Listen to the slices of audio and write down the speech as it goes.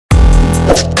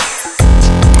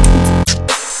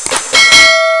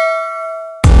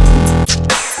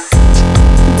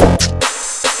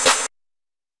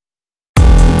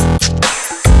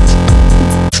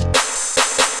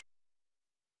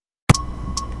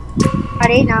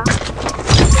Arena.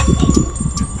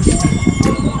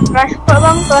 Crash squad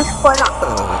bang, crash squad nak.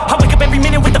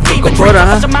 Ikut korang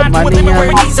lah. Mana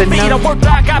yang senang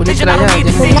boleh try lah.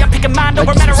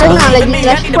 Senang lagi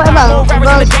crash squad bang.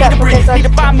 Bang siap pakai crash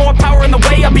squad.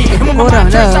 Ikut korang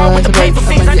lah.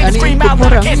 Sebab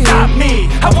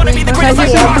Abang Zik ni ikut korang ni. Saya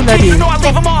satu tadi.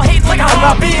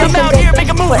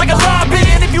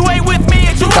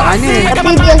 Tak aneh.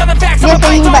 Tapi dia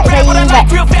saya invite.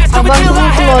 Abang semua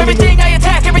keluar dulu.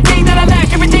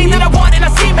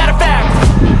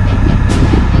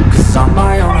 I'm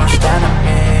my own worst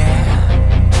enemy.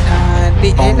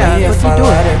 Only if I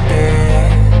let it be.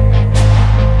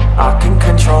 I can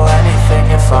control anything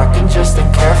if I can just think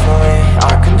carefully.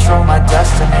 I control my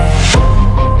destiny.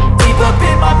 Deep up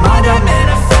in my mind I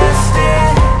manifest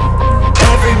it.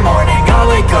 Every morning I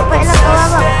wake up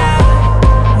obsessed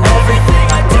and everything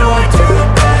I do the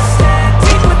best. And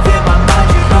deep within my mind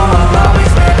you know I'll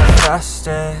always manifest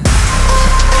it.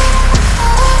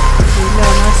 Lila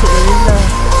masuk lah Lila.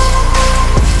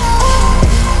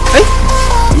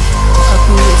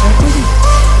 Aku ingat siapa ni?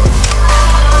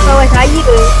 Kawan saya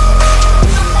ke?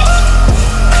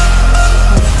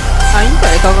 Ini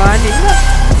tak ada kawan adik tak?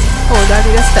 Oh dah ada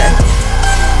dah start.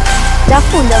 Dah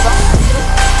pun dah bang.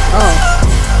 Oh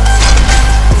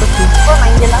betul. Kau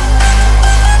main je lah.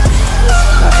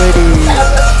 Tak apa dia.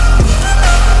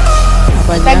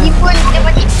 Abang Lagi pun dia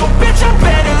macam So bitch I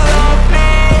better love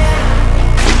me.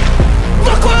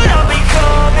 Look what I'm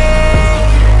becoming.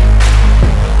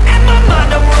 In my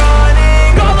mind I'm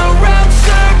running all around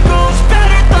circles.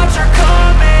 Better thoughts are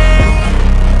coming.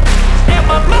 And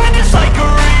my mind is like a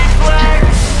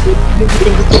reflex.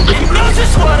 It knows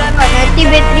just what I need. nanti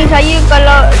bateri saya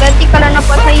kalau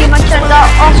nampak saya macam dah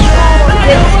off tu,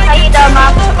 bateri saya dah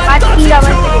mati dah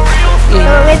masa ni.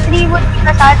 Kalau bateri pun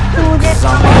tinggal satu je.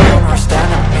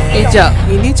 Jap,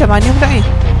 ini macam mana pula ni?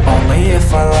 Only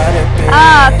if I let it be.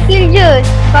 Kill je.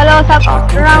 Kalau siapa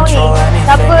round ni,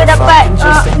 siapa dapat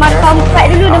markah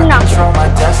 4 dulu dia menang.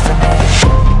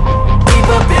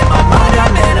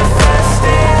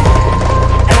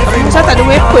 Kenapa tak ada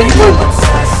weapon pun?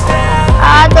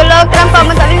 Tolong kenapa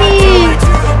abang tak beli?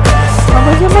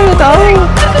 Abang siapa yang tahu?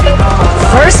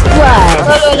 First blood.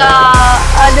 Tolonglah.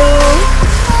 Aduh.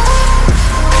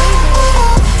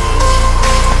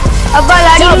 Abang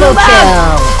lari dulu Double bang. kill.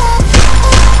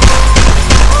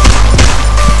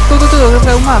 Tu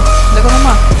dekat rumah. Dekat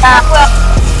rumah.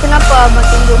 Kenapa abang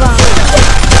tunggu bang?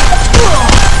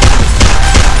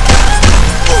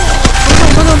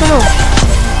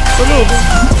 Tolong.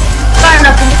 Kan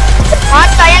aku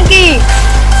mata yang ki.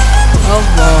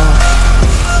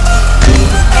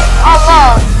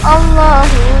 Allahu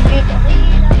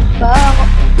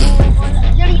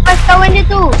jadi pas kawan dia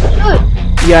tu.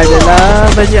 Ya adalah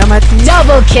bajak mati.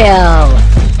 Double kill.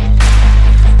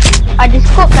 Ada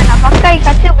skop tak nak pakai,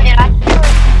 kata boleh racun.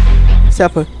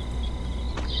 Siapa?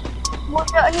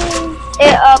 Budak ni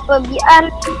biar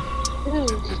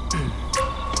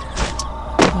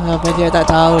Bajak tak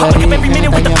tahu lah dia. Kena tanya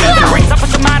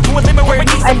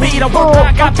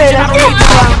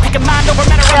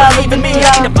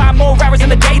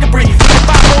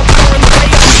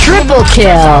Triple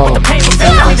kill.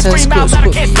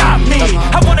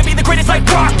 I wanna be the greatest like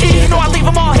Rocky. You know I leave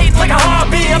them all hating like a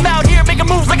hobby. I'm out here making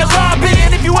moves like a lobby.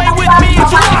 And if you ain't with me,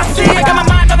 it's your loss. I got my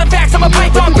mind on the facts, I'm a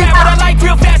python, grab what I like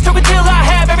real fast. So until I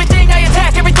have everything I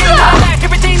attack, everything that I lack,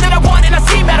 everything that I want, and I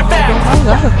see matter of fact.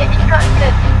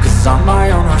 Cause I'm my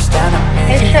own worst enemy.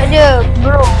 headshot dia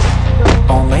bro.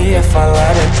 Only if I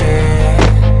let it be.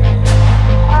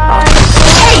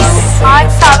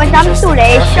 Tak macam tu lah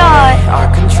headshot. I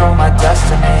control my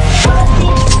destiny.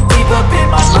 Deep up in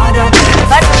my mind I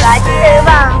Baru lah cerita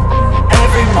bang.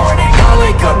 every morning I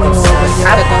wake up obsessed.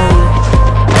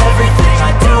 Everything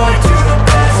I do the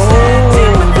best.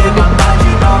 Deep within my mind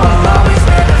you know I'll always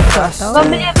manifest. Abang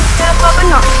beli apa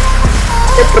nak?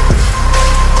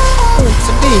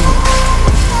 sedih.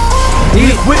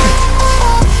 Need witness.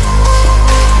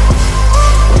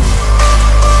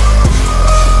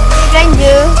 Beli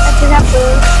ganja, kata siapa?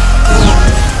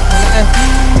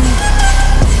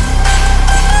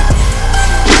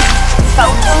 Kat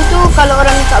ujung tu kalau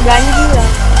orang tak belanja lah.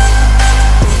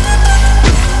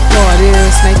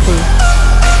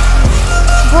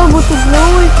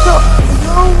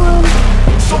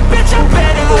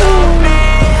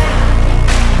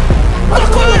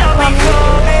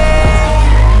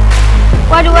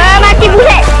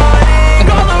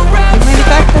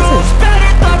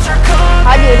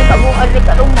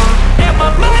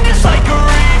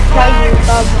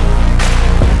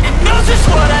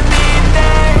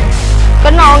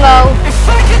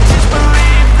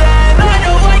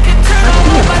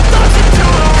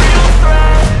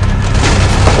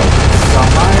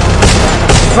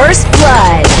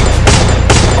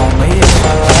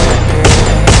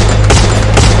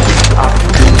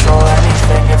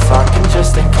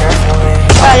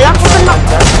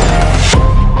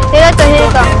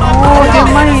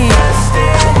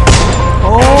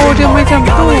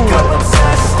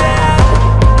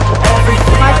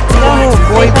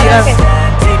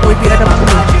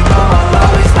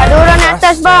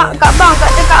 bang, kat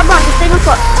dekat abang tu tengok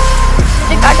kot.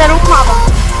 Dekat atas rumah bang.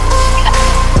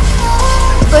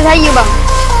 Ikut saya bang.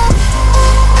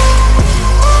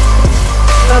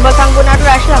 Belakang guna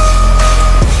rush lah.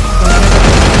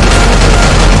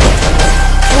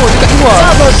 Oh, dekat luar.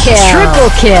 Double kill.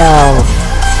 Triple kill.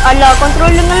 Alah,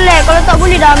 controller nge-lag. Kalau tak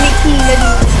boleh dah ambil kill tadi.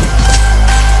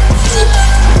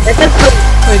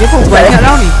 Dia pun banyak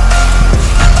lah ni.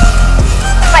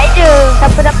 4 je.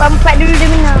 Siapa dapat 4 dulu dia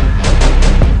menang.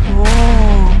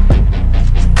 Oh.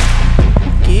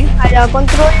 Okey. Alah,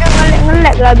 controller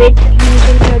nge-lag lah bateri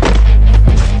macam ni.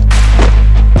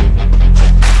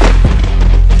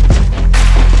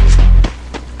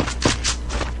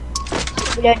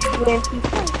 Bila ada bulan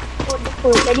FIFA.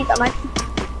 Oh, tadi tak mati.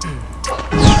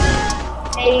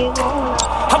 I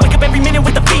wake up every minute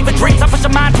with the fever dreams. I push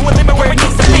my mind to a limit where it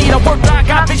needs to be. I work like I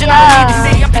got vision, I don't need to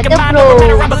see. I'm picking mind over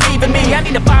matter, I believe in me. I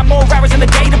need to find more hours in the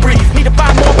day to breathe. Need to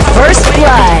find more power. First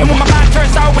blood. And when my mind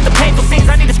turns out with the painful scenes,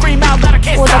 I need to scream out loud, I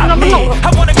can't stop me. I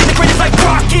wanna be the greatest like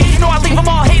Rocky. You know I leave them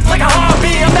all hating like a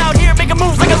hobby. I'm out here making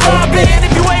moves like a lobby. And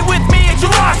if you ain't with me, it's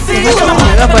your loss. See, I got my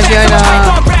mind on the back, my mind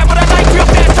on grab what I like real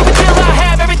fast. So until I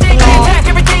have everything, I attack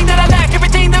everything that I lack,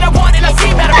 everything that I want, and I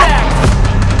see matter of fact.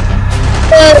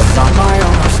 On my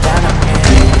own worst enemy.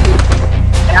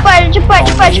 Cepat,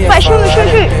 shoot.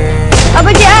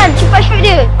 Abang Jian, cepat shoot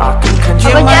dia.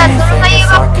 Abang Jian,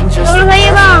 tolong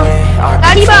saya bang.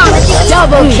 Lari bang.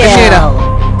 Double kill.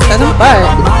 Tak sempat.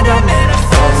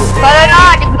 Kalau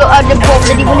nak ada bom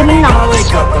jadi boleh menang.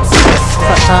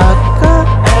 Tak takut.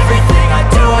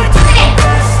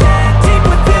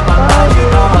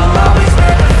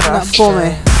 Nak bom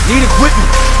Need equipment.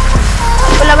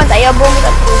 Apalah bang, tak payah bom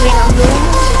kat tu. Boleh nak bom.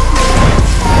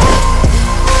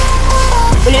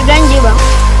 Boleh belanja bang.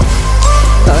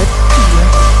 Tak reti lah.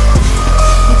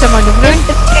 Macam mana pula ni?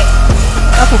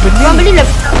 Apa benda Bang ni? belilah.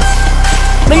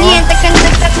 Beli yang tekan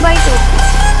buy tu.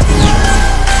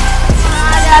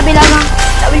 Dah habis lah bang.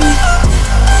 Tak beli.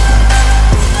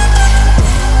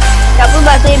 Tak apa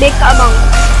bang, saya backup bang.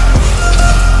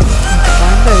 Tak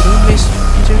pandai tu Miss.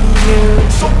 Macam dia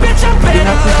bikin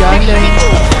aku jalan.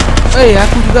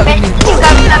 Aku juga Benci begini.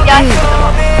 kami lah biasa.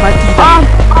 Mati dah.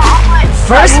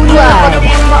 First blood.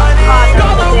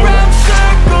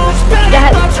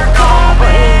 Jahat.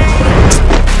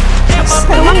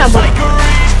 Ke mana bang?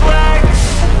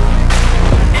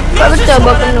 Tak betul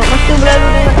bang penuh. Masa berlalu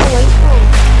dengan awal itu.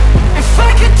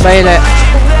 Baiklah.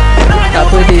 Tak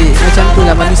apa dik. Macam tu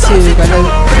lah manusia. Kalau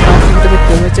mati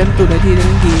betul-betul macam tu lah dia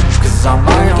dalam game.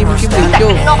 Mungkin boleh Tak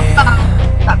hidup. penuh bang.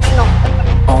 Tak penuh.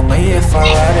 Only if I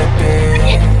let it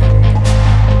be.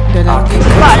 Dalam game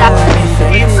Sebab lah.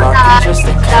 Just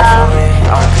think carefully.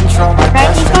 I control my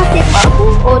Nanti kau destiny. sepak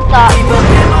aku. Oh tak. In my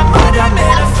mind I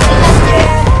manifest it.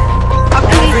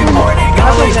 Aku Every itu. morning I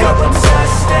wake up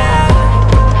obsessed and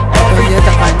kalau dia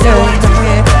tak pandai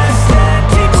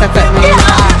setakat main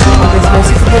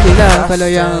basic tu boleh lah. Kalau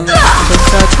yang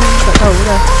besar tu tak tahu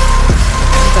lah.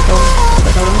 Tak tahu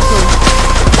langsung.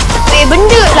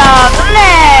 Benda lah.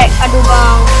 Relax. Aduh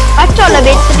bang. Kacau lah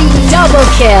bateri. Double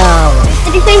kill.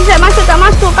 Bateri saya tak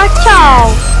masuk. Kacau.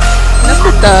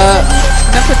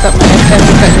 Kenapa tak main FM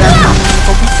dekat dalam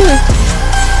komputer?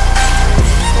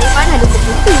 Dari mana ada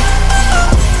komputer?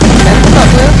 Laptop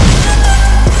ke?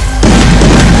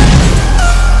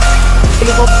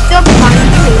 Beli komputer apa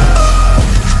panggil?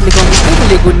 Beli komputer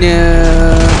boleh guna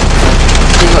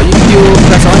tengok YouTube,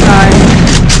 kelas online.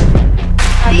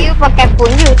 Saya pakai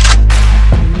phone je.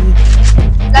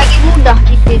 Lagi mudah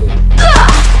cerita tu.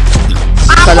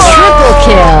 Kalau Triple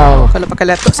kill. kalau pakai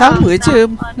laptop sama je,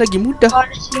 lagi mudah.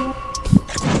 Laptop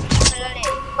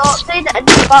saya tak ada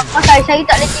pakai. Saya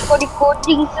tak boleh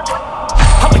coding semua.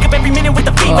 I wake up every minute with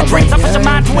the fever dreams. I push my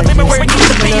mind to a limit where it needs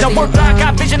to be. I work like I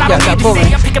got vision, I don't need to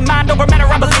see. I'm picking mind over matter,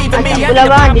 I believe in me. I need to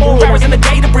find more hours in the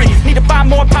day to breathe. Need to find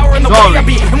more power in the way I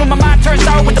be. And when my mind turns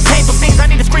out with the painful scenes, I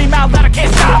need to scream out loud, I can't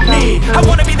stop me. I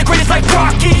wanna be the greatest like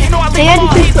Rocky. You know I leave them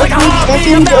all hates like a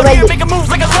hobby. I'm out here making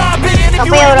moves like a lobby. And if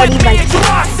you ain't with me, it's your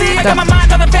loss. See, I got my mind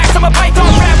on the facts, I'm a python,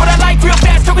 grab what I like real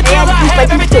fast. So until I have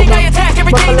everything, I attack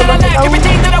everything that I lack,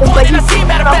 everything that I want, and I see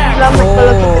matter of fact.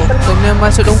 Oh, kena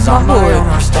masuk rumah pun.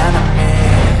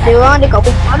 Dia orang dekat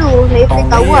rumah tu. Saya boleh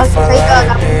tahu lah. Saya kat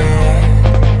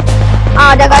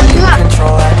dah kata lah.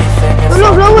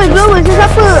 Tolong blower. Saya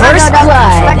siapa? First Dah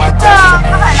blood. dah.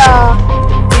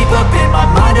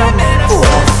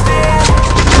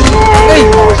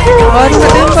 Baru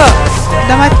nak tembak.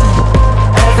 Dah mati.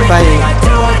 Terbaik.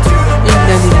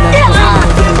 Innalillahi wa inna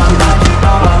ilaihi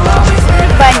raji'un.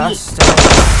 Balik.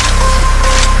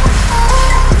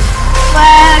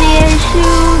 Where is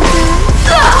you?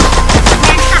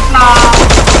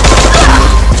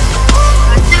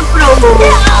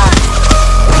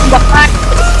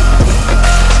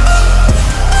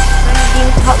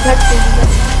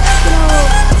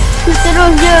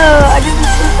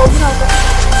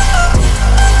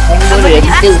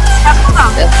 Tu. Siapa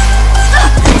bang?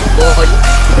 Boy.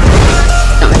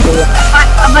 Tak macam tu.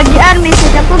 Bagi Ar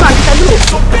mesej apa bang? Tak dulu.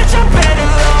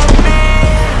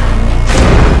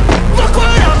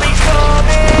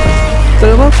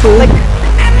 Tak apa-apa.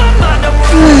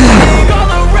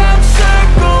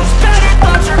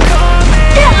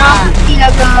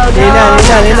 Matilah kau. Lela.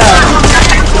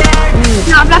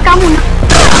 Nak belakangmu nak.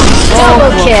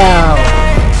 Double kill.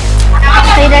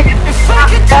 Saya dah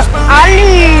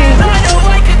Ali.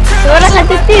 Diorang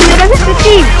satu team.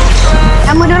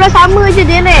 Nama diorang sama je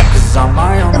dia Nek.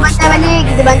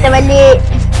 Kita bantai balik.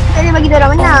 Kita dia bagi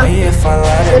diorang menang.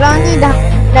 Diorang ni dah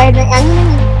naik angin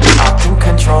ni. I can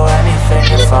control anything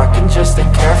if I can just think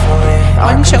carefully.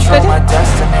 I Mana shot control kau my dia?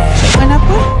 destiny. Mana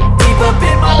apa? Deep up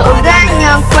in my mind, Seorang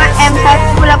yang kuat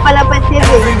M1887.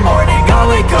 every morning I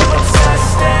wake up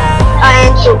obsessed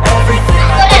and Yang tu. everything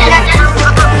I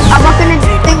Abang kena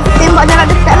tembak jarak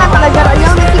dekat lah. Kalau jarak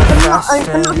jauh nanti penuh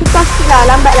susah sikit lah.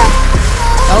 Lambat lah.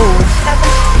 Tahu.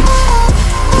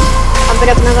 Sampai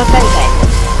dah pernah makan kan.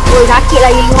 Oh sakit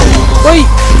lah you know. Oi.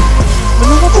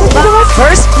 Benar apa?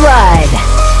 First blood.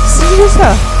 Serius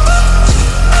lah.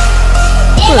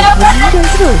 Apa? Meninggal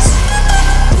terus.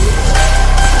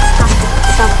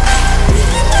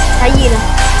 Saya lah.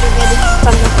 Dia ada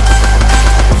sistem lah.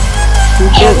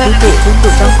 Tunduk, cangkung.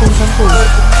 Tunduk,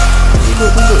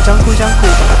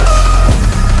 cangkung.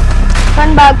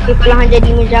 Kan bagus kalau hang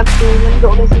jadi menjaga.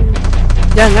 Menduk ke sini.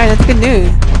 Jangan, nanti kena.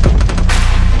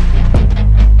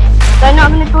 Tak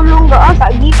nak kena tolong ke? Tak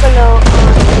pergi kalau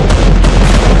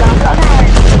tak kan.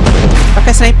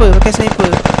 Pakai sniper.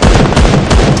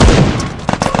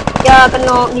 Ya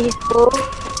kena di situ.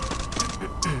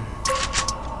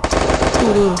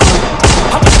 Tu.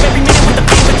 Macam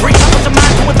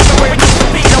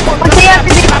yang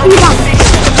terjadi bang.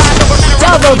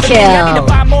 Double kill.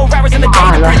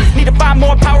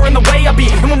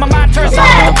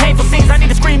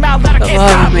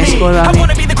 Main sekolah ni.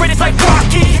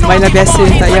 Mainlah biasa,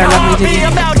 tak payah lama je ni.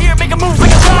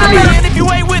 If you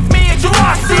ain't with me and you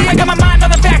lost, see, I got my mind on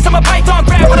the facts. I'm a python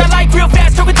crab, but I like real fast.